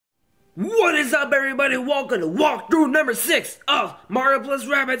What is up, everybody? Welcome to walkthrough number 6 of Mario plus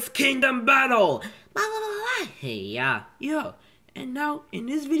Rabbids Kingdom Battle. Blah, blah, blah, blah. Hey, yeah. And now, in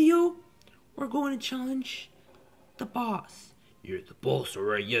this video, we're going to challenge the boss. You're the boss,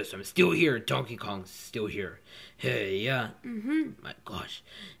 alright? Yes, I'm still here. Donkey Kong's still here. Hey, yeah. My gosh.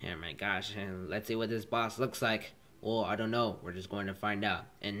 Oh my gosh. And let's see what this boss looks like. Well, I don't know. We're just going to find out.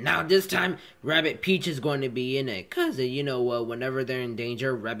 And now this time, Rabbid Peach is going to be in it. Because, whenever they're in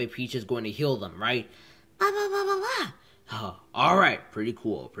danger, Rabbid Peach is going to heal them, right? Blah, blah, blah, blah, blah. Alright. Pretty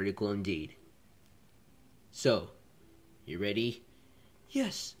cool. Pretty cool indeed. So, you ready?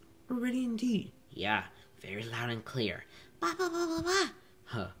 Yes, we're ready indeed. Yeah, very loud and clear. Blah, blah, blah, blah,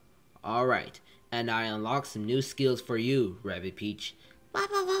 blah. Alright. And I unlocked some new skills for you, Rabbid Peach. Blah,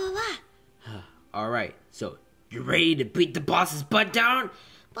 blah, blah, blah, blah. Alright, so... you ready to beat the boss's butt down?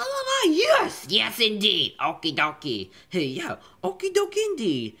 Blah, blah, blah. Yes! Yes, indeed. Okie dokie. Hey, yeah. Okie dokie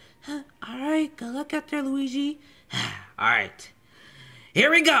indeed. Alright, good luck out there, Luigi. Alright. Here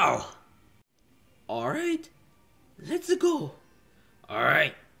we go. Alright. Let's go.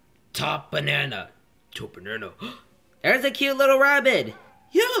 Alright. Top banana. Top banana. There's a cute little rabbit.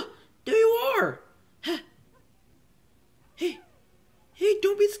 Yeah, there you are. Hey,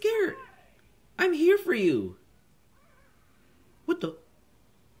 don't be scared. I'm here for you. What the?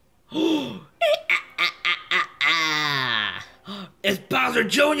 It's Bowser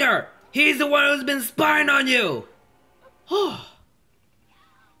Jr. He's the one who's been spying on you.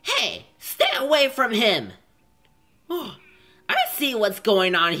 Hey, stay away from him. I see what's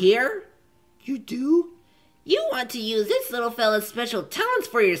going on here. You do? You want to use this little fella's special talents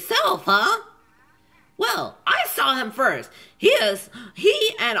for yourself, huh? Well, I saw him first. He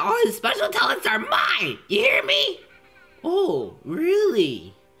and all his special talents are mine. You hear me? Oh,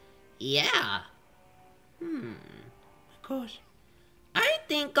 really? Yeah. My gosh. I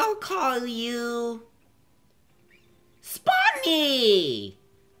think I'll call you... Spawny!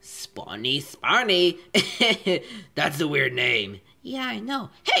 Spawny? That's a weird name. Yeah, I know.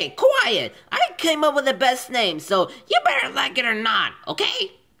 Hey, quiet! I came up with the best name, so you better like it or not,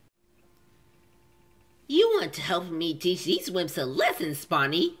 okay? You want to help me teach these wimps a lesson,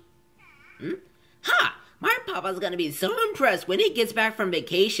 Spawny? My papa's gonna be so impressed when he gets back from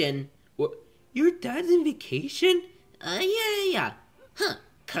vacation. What? Your dad's in vacation? Yeah.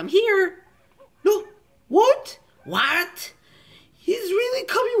 Come here. No, what? What? He's really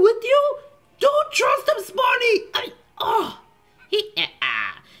coming with you? Don't trust him, Spawny!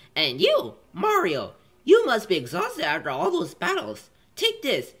 And you, Mario, you must be exhausted after all those battles. Take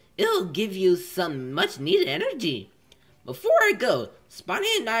this. It'll give you some much-needed energy. Before I go,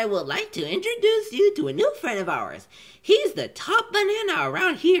 Spawny and I would like to introduce you to a new friend of ours. He's the top banana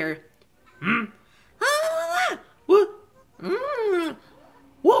around here. What?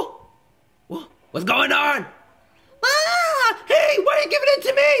 Whoa! What's going on? Hey, why are you giving it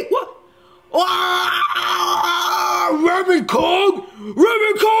to me? What? Rabbid Kong!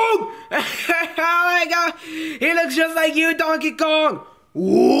 Oh my god! He looks just like you, Donkey Kong!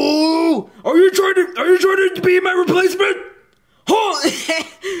 Whoa! Are you trying to be my replacement?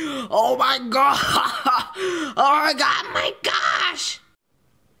 Oh my god! My gosh!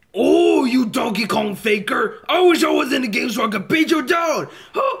 Oh, you Donkey Kong faker! I wish I was in the game so I could beat you down!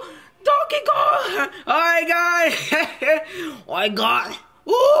 Oh, Donkey Kong! Oh my god! Oh my god!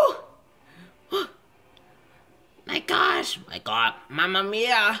 Ooh! My gosh! My god! Mamma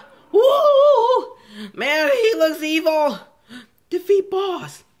mia! Woo! Man, he looks evil! Defeat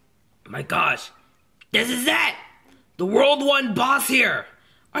boss! My gosh! This is it! The World 1 boss here!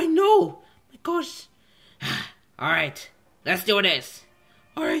 I know! My gosh! Alright, let's do this!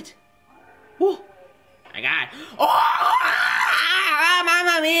 Alright! Whoa! My god! Oh!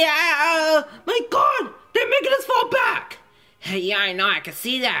 Mamma mia! My god! They're making us fall back! Yeah, I know, I can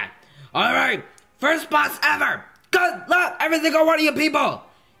see that! Alright! First boss ever! Good luck, every single one of you people!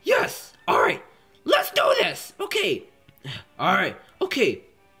 Yes! Alright! Let's do this! Okay! Alright, okay.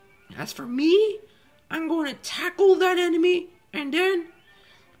 As for me, I'm going to tackle that enemy, and then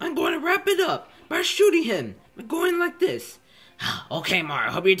I'm going to wrap it up by shooting him. I'm going like this. Okay, Mario,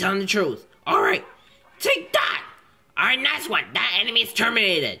 I hope you're telling the truth. Alright, take that! Alright, nice one. That enemy's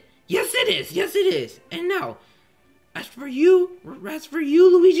terminated. Yes, it is. And now, as for you,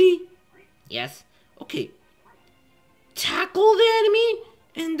 Luigi? Yes? Okay. Tackle the enemy,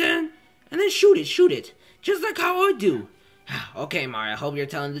 and then shoot it. Just like how I do. Okay, Mario, I hope you're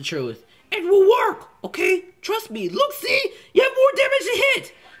telling the truth. It will work, okay? Trust me. Look, see? You have more damage to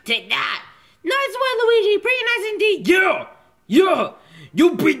hit. Take that. Nice one, Luigi. Pretty nice indeed. Yeah.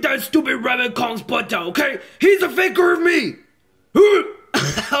 You beat that stupid Rabbid Kong's butt down, okay? He's a faker of me.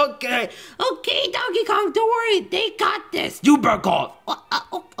 Okay, Donkey Kong, don't worry, they got this. You back off.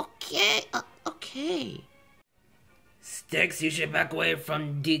 Okay. Sticks, you should back away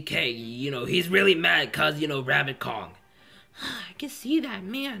from DK. You know, he's really mad cause, Rabbid Kong. I can see that,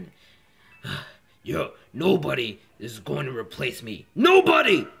 man. Yo, nobody is going to replace me.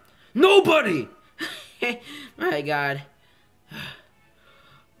 Nobody! My God.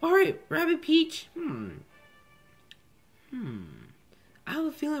 Alright, Rabbid Peach. I have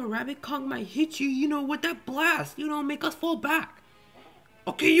a feeling Rabbid Kong might hit you, with that blast. Make us fall back.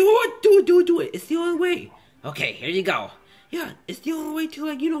 Okay, you know what? Do it. It's the only way. Okay, here you go. Yeah, it's the only way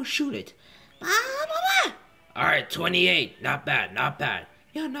to, shoot it. Alright, 28. Not bad.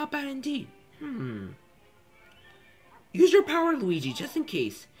 Yeah, not bad indeed. Use your power, Luigi, just in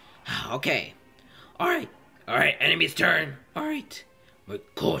case. Okay. Alright, enemy's turn. Alright. My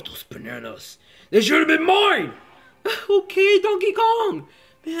God, those bananas. They should have been mine! Okay, Donkey Kong.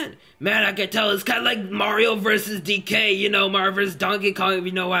 Man, I can tell it's kind of like Mario versus DK, Mario versus Donkey Kong, if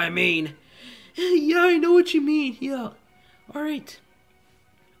you know what I mean. Yeah, I know what you mean, yeah. Alright.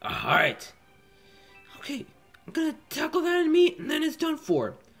 Okay, I'm gonna tackle that enemy, and then it's done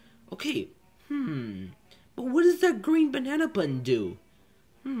for. Okay, but what does that green banana button do?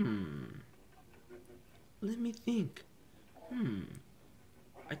 Let me think.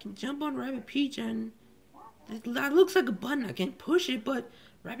 I can jump on Rabbid Peach, and that looks like a button. I can push it, but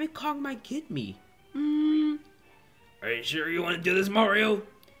Rabbid Kong might get me. Are you sure you want to do this, Mario?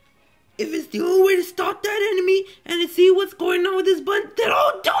 If it's the only way to stop that enemy and to see what's going on with this button, then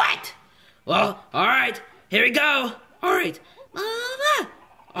I'll do it! Well, alright, here we go. Alright.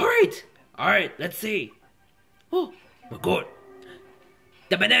 Alright, let's see. Oh my God.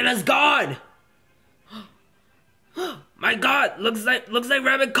 The banana's gone! My God, looks like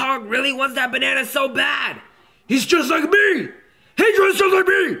Rabbid Kong really wants that banana so bad. He's just like me!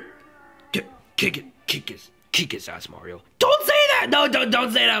 Kick his ass, Mario. Don't say that! No,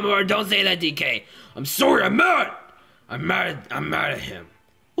 don't say that, Mario. Don't say that, DK. I'm sorry, I'm mad. I'm mad at him.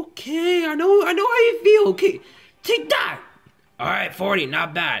 Okay, I know how you feel. Okay, take that. Alright, 40,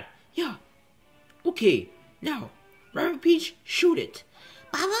 not bad. Yeah. Okay, now, Rabbid Peach, shoot it.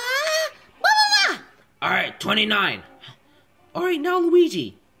 Alright, 29. Alright, now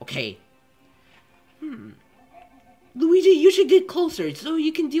Luigi. Okay. Luigi, you should get closer so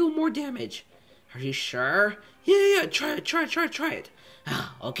you can deal more damage. Are you sure? Yeah, try it.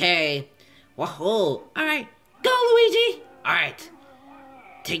 Okay. Wahoo. Alright, go Luigi. Alright.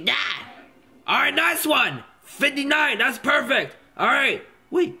 Take that. Alright, nice one. 59, that's perfect. Alright.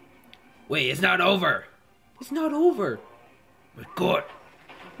 Wait, it's not over. My God.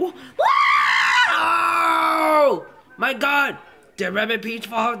 Whoa. Oh! My God. Did Rabbid Peach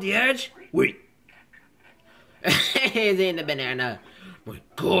fall off the edge? Wait. He's in the banana. My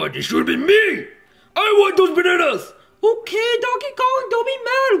God, this should have been me! I want those bananas! Okay, Donkey Kong, don't be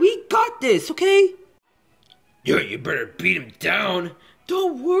mad. We got this, okay? Yeah, you better beat him down.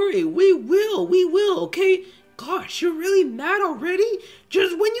 Don't worry, we will, okay? Gosh, you're really mad already?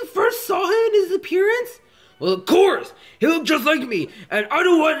 Just when you first saw him in his appearance? Well, of course! He looked just like me, and I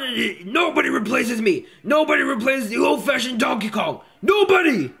don't want... Nobody replaces me! Nobody replaces the old-fashioned Donkey Kong!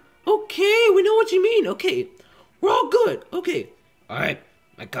 Nobody! Okay, we know what you mean, okay. We're all good, okay. Alright,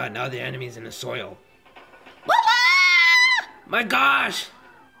 my God, now the enemy's in the soil. My gosh!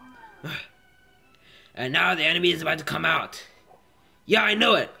 And now the enemy is about to come out. Yeah, I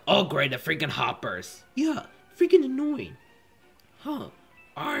know it. Oh, great, the freaking hoppers. Yeah, freaking annoying. Huh,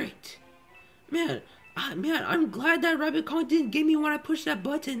 alright. Man, I'm glad that Rabbid Kong didn't get me when I pushed that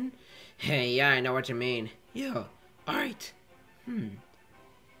button. Hey, yeah, I know what you mean. Yeah, alright.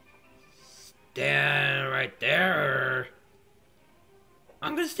 Stand right there.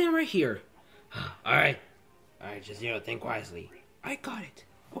 I'm gonna stand right here. Alright, just, think wisely. I got it.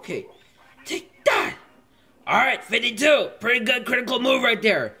 Okay, take that! Alright, 52. Pretty good critical move right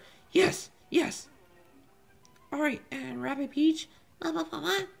there. Yes. Alright, and Rabbid Peach.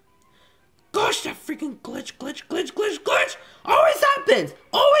 Gosh, that freaking glitch. Always happens.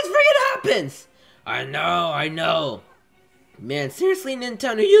 Always freaking happens. I know. Man, seriously,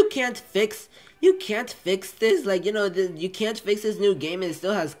 Nintendo, you can't fix this. Like, you can't fix this new game and it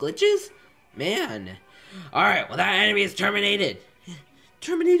still has glitches? Man. Alright, well, that enemy is terminated.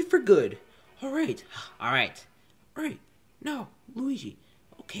 Terminated for good. Alright. Now, Luigi.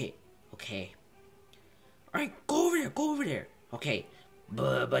 Okay. Alright, go over there. Okay.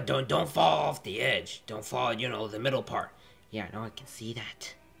 But don't fall off the edge. Don't fall, the middle part. Yeah, no, I can see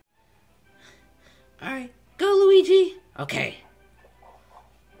that. Alright, go Luigi. Okay.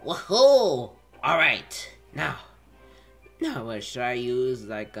 Whoa! Alright, now, No, should I use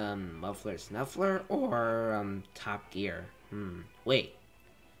like muffler snuffler or Top Gear? Wait,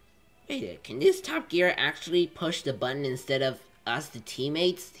 can this Top Gear actually push the button instead of us, the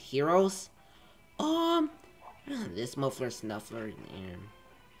teammates, the heroes? This muffler snuffler. Yeah.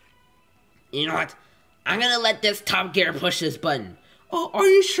 You know what? I'm gonna let this Top Gear push this button. Oh, are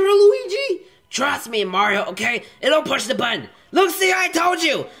you sure, Luigi? Trust me, Mario, okay? It'll push the button. Look, see, I told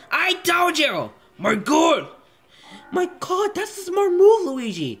you! I told you! My God! My God, that's a smart move,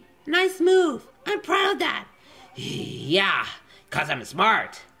 Luigi. Nice move. I'm proud of that. Yeah, cause I'm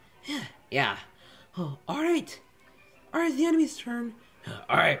smart. Yeah. Oh, alright. Alright, the enemy's turn.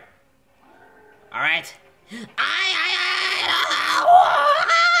 Alright.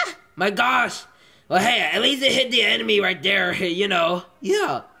 My gosh! Well, hey, at least it hit the enemy right there, you know.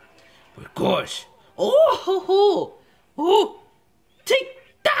 Yeah. My gosh. Oh, take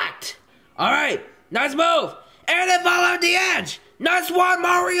that! Alright, nice move! And it fall off the edge! Nice one,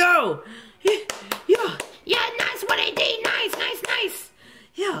 Mario! Yeah, nice 180! Nice!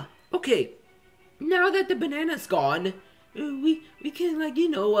 Yeah, okay. Now that the banana's gone, we can, like, you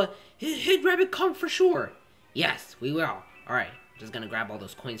know, hit Rabbid Kong for sure. Yes, we will. Alright, just gonna grab all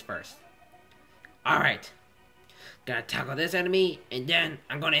those coins first. Alright. Gonna tackle this enemy, and then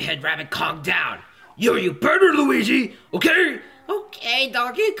I'm gonna hit Rabbid Kong down. Yo, you better, Luigi! Okay? Okay,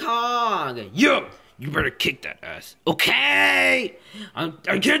 Donkey Kong! Yo, you better kick that ass. Okay!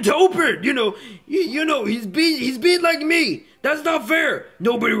 I can't help it, you know. You know, he's beat like me. That's not fair.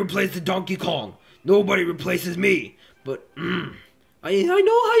 Nobody replaces Donkey Kong. Nobody replaces me. But, I know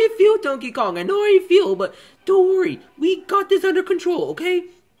how you feel, Donkey Kong. I know how you feel, but don't worry. We got this under control, okay?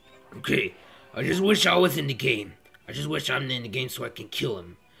 Okay. I just wish I was in the game. I just wish I'm in the game so I can kill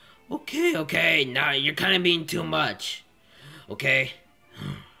him. Okay. Now you're kind of being too much. Okay?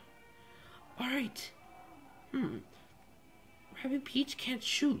 Alright. Rabbid Peach can't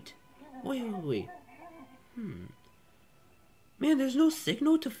shoot. Wait. Man, there's no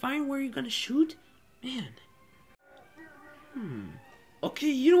signal to find where you're gonna shoot? Man. Okay,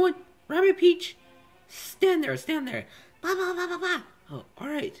 you know what? Rabbid Peach, stand there. Blah, blah, blah, blah, blah. Oh,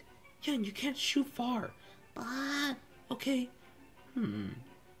 alright. Yeah, and you can't shoot far. Blah. Okay.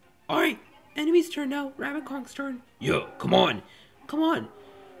 Alright, enemy's turn now. Rabbid Kong's turn. Yo, come on.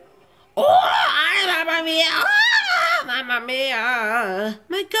 Oh, Mamma Mia! Mamma Mia!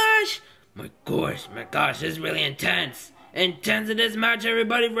 My gosh, this is really intense. Intense in this match,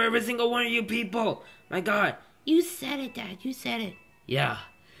 everybody, for every single one of you people. My God. You said it, Dad. You said it. Yeah.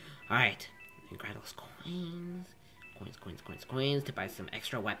 Alright. Let me grab those coins. Coins to buy some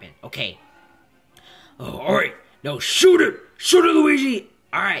extra weapon. Okay. Oh, alright. Now shoot it! Shoot it, Luigi!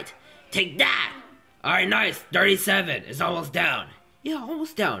 Alright. Take that! Alright, nice. 37. It's almost down. Yeah,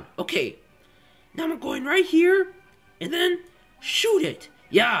 almost down. Okay. Now I'm going right here. And then shoot it.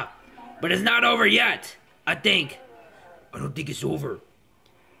 Yeah. But it's not over yet. I don't think it's over.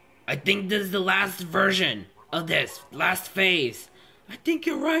 I think this is the last version of this. Last phase. I think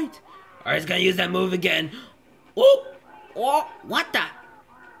you're right. Alright, it's gonna use that move again. Oh, what the?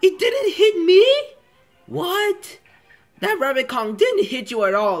 It didn't hit me? What? That Rabbid Kong didn't hit you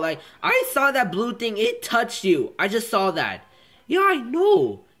at all. Like, I saw that blue thing. It touched you. I just saw that. Yeah, I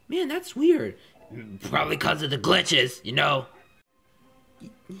know. Man, that's weird. Probably because of the glitches, you know.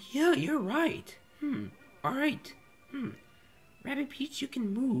 Yeah, you're right. Alright. Rabbid Peach, you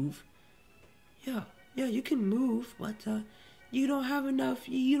can move. Yeah, you can move, but you don't have enough.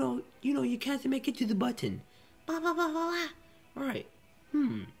 You can't make it to the button. Blah blah blah blah blah. Alright.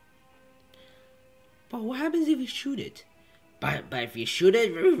 But what happens if you shoot it? But if you shoot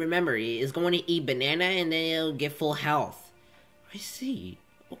it, remember, it's going to eat banana and then it'll get full health. I see.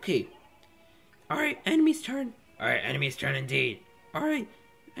 Okay. Alright, enemy's turn. Alright, enemy's turn indeed. Alright,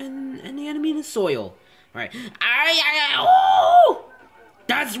 and the enemy in the soil. Alright. Oh!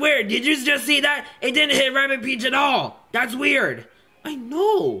 That's weird. Did you just see that? It didn't hit Rabbid Peach at all. That's weird. I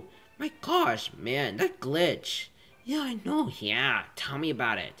know. My gosh, man, that glitch. Yeah, I know. Yeah, tell me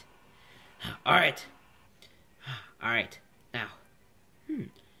about it. Alright. Now.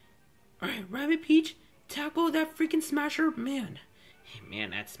 Alright, Rabbid Peach, tackle that freaking Smasher. Man. Hey,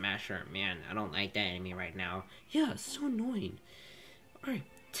 man, that Smasher. Man, I don't like that enemy right now. Yeah, it's so annoying. Alright,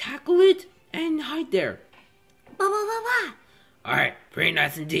 tackle it and hide there. Blah, blah, blah, blah. Alright, pretty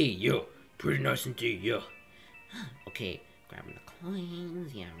nice indeed, yo. Pretty nice indeed, yo. Okay, grabbing the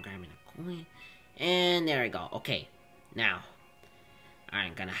coins. Yeah, I'm grabbing the coin. And there we go. Okay, now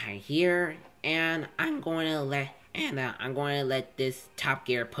I'm gonna hide here, and I'm going to let this Top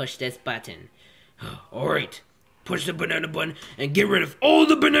Gear push this button. Alright, push the banana button and get rid of all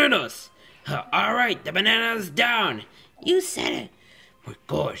the bananas. Alright, the banana's down. You said it. My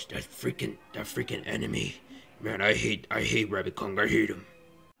gosh, that freaking enemy. Man, I hate Rabbid Kong. I hate him.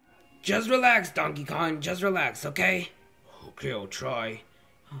 Just relax, Donkey Kong. Just relax, okay? Okay, I'll try.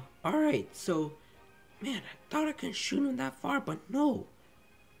 Alright, so... Man, I thought I could shoot him that far, but no.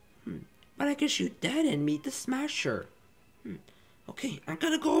 But I could shoot that and meet the Smasher. Okay, I'm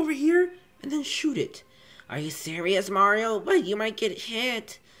gonna go over here and then shoot it. Are you serious, Mario? But you might get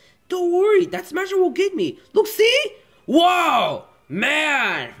hit. Don't worry, that Smasher will get me. Look, see? Whoa!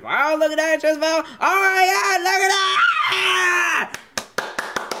 Man! Wow, look at that, just fell. Alright, yeah, look at that!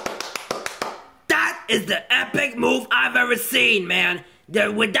 That is the epic move I've ever seen, man.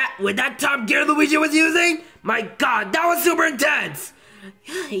 With that Top Gear Luigi was using? My god, that was super intense!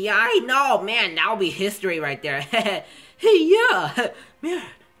 Yeah, I know, man. That'll be history right there. Hey, yeah, man.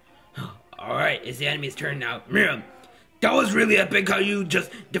 Alright, it's the enemy's turn now. Man, that was really epic how you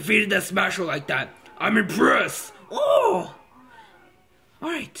just defeated that Smasher like that. I'm impressed. Oh!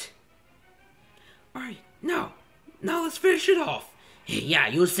 Alright. Now let's finish it off. Yeah,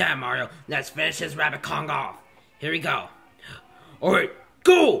 you said, Mario. Let's finish this Rabbid Kong off. Here we go. Alright,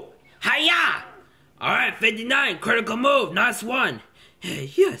 go! Hiya! Alright, 59, critical move, nice one.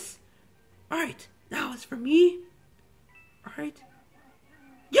 Yes. Alright, now it's for me. Alright.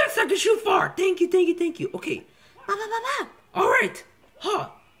 Yes, I can shoot far. Thank you. Okay. Alright.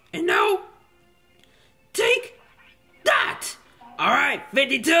 And now, take that. Alright,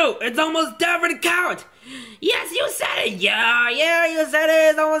 52, it's almost down for the count. Yes, you said it. Yeah, you said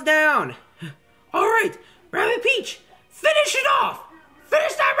it. It's almost down. Alright, Rabbid Peach, finish it off.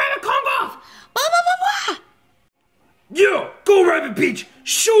 Finish that Rabbid Kong off. Yeah, go Rabbid Peach,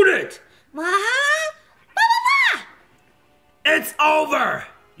 shoot it. It's over.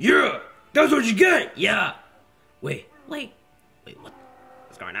 Yeah, that's what you get. Yeah. Wait,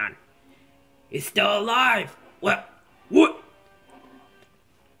 what's going on? He's still alive. What?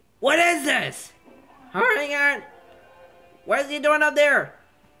 What is this? Hang on. What is he doing up there?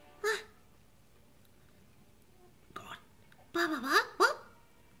 Go on.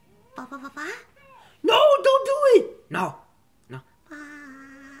 No, don't do it. No.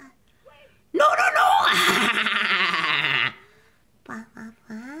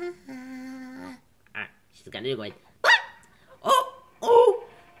 She's gonna do it. Oh.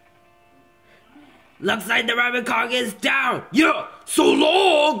 Looks like the Rabbid Kong is down. Yeah, so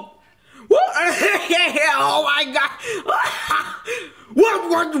long. Oh my god!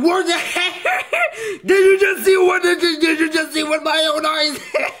 What the heck? Did you just see what? Did you just see with my own eyes?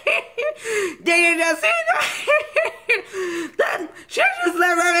 Did you just see that? She just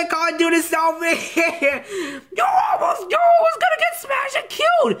let Rabbid Kong do the selfie. You almost gonna get smashed and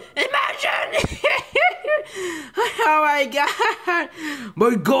killed. Imagine! Oh my god!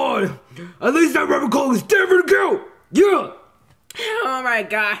 My god! At least that Rabbid Kong is dead for the kill. Yeah. Oh my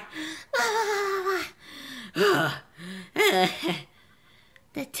god.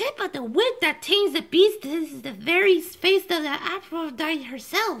 The tip of the whip that tames the beast is the very face of the Aphrodite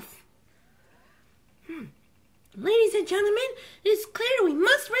herself. Ladies and gentlemen, it is clear we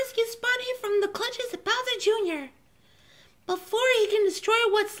must rescue Spotty from the clutches of Bowser Jr. before he can destroy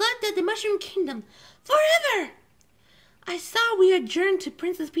what's left of the Mushroom Kingdom forever. I saw we adjourned to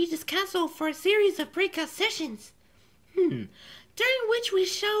Princess Peach's castle for a series of breakout sessions. During which we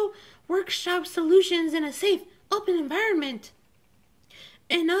show workshop solutions in a safe, open environment.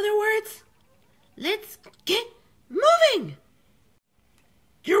 In other words, let's get moving!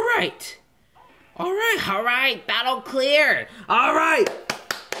 You're right. Alright, battle clear. Alright!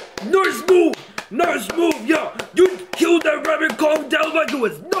 Nice move, yeah! You killed that Rabbid Kong down like it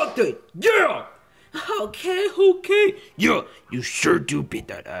was nothing! Yeah! Okay. Yeah, you sure do beat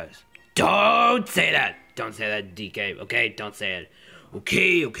that ass. Don't say that, DK, okay? Don't say it.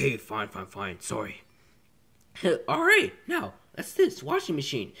 Okay, fine, sorry. Alright, now, that's this washing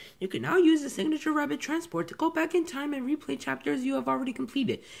machine. You can now use the signature Rabbid transport to go back in time and replay chapters you have already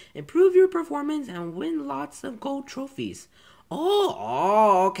completed, improve your performance, and win lots of gold trophies.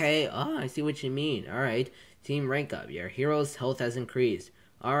 Oh, okay. Oh, I see what you mean. Alright, team rank up. Your hero's health has increased.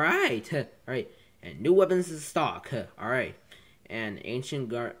 Alright, and new weapons in stock. Alright. And ancient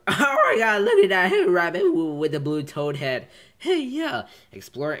guard. Oh my god, look at that rabbit with the blue toad head. Hey, yeah.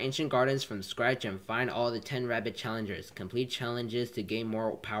 Explore ancient gardens from scratch and find all the 10 rabbit challengers. Complete challenges to gain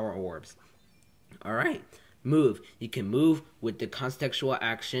more power orbs. Alright. Move. You can move with the contextual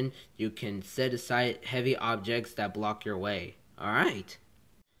action. You can set aside heavy objects that block your way. Alright.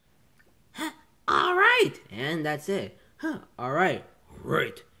 Alright. And that's it. Alright.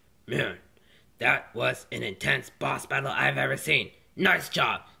 Right. Man, that was an intense boss battle I've ever seen. Nice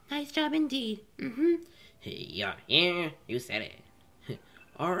job. Nice job indeed. Yeah, yeah, you said it.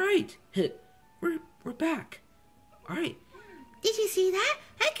 All right, we're back. All right. Did you see that?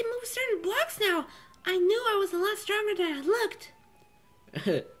 I can move certain blocks now. I knew I was a lot stronger than I looked.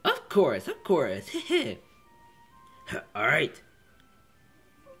 Of course. All right.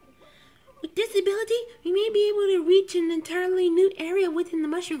 With this ability, we may be able to reach an entirely new area within the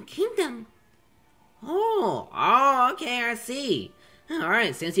Mushroom Kingdom. Oh, okay, I see.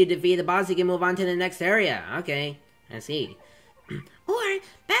 Alright, since you defeat the boss, you can move on to the next area. Okay, I see. Or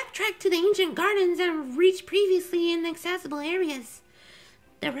backtrack to the ancient gardens and reach previously inaccessible areas.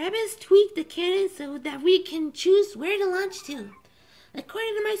 The Rabbids tweaked the cannon so that we can choose where to launch to.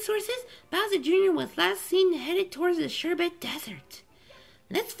 According to my sources, Bowser Jr. was last seen headed towards the Sherbet Desert.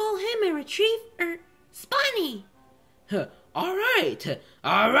 Let's follow him and retrieve, Spiny! All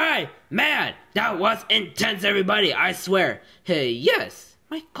right, man, that was intense, everybody, I swear. Yes,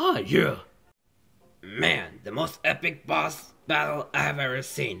 my God, yeah. Man, the most epic boss battle I've ever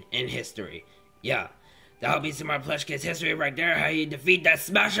seen in history. Yeah, that'll be some more Plush Kids history right there, how you defeat that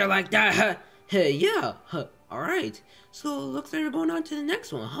smasher like that, yeah, all right. So, looks like we're going on to the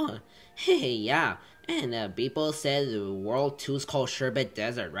next one, huh? Yeah, and people said the World 2 is called Sherbet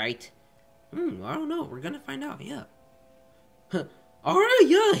Desert, right? I don't know, we're gonna find out, yeah. Alright,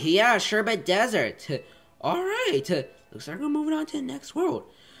 yeah, Sherbet Desert. Alright, looks like we're moving on to the next world.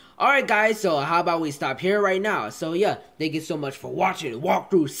 Alright guys, so how about we stop here right now? So yeah, thank you so much for watching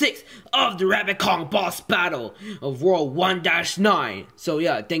walkthrough 6 of the Rabbid Kong boss battle of World 1-9. So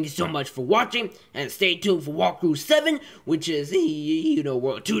yeah, thank you so much for watching, and stay tuned for walkthrough 7, which is,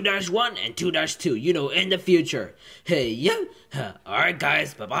 World 2-1 and 2-2, in the future. Yeah, alright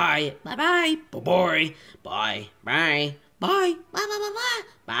guys, bye-bye. Bye-bye. Bye-bye. Bye. Bye. Bye.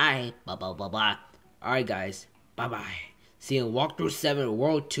 Bye. Bye. Bye. Alright guys, bye-bye. See you in walkthrough 7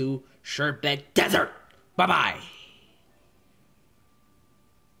 World 2 Sherbet Desert. Bye-bye.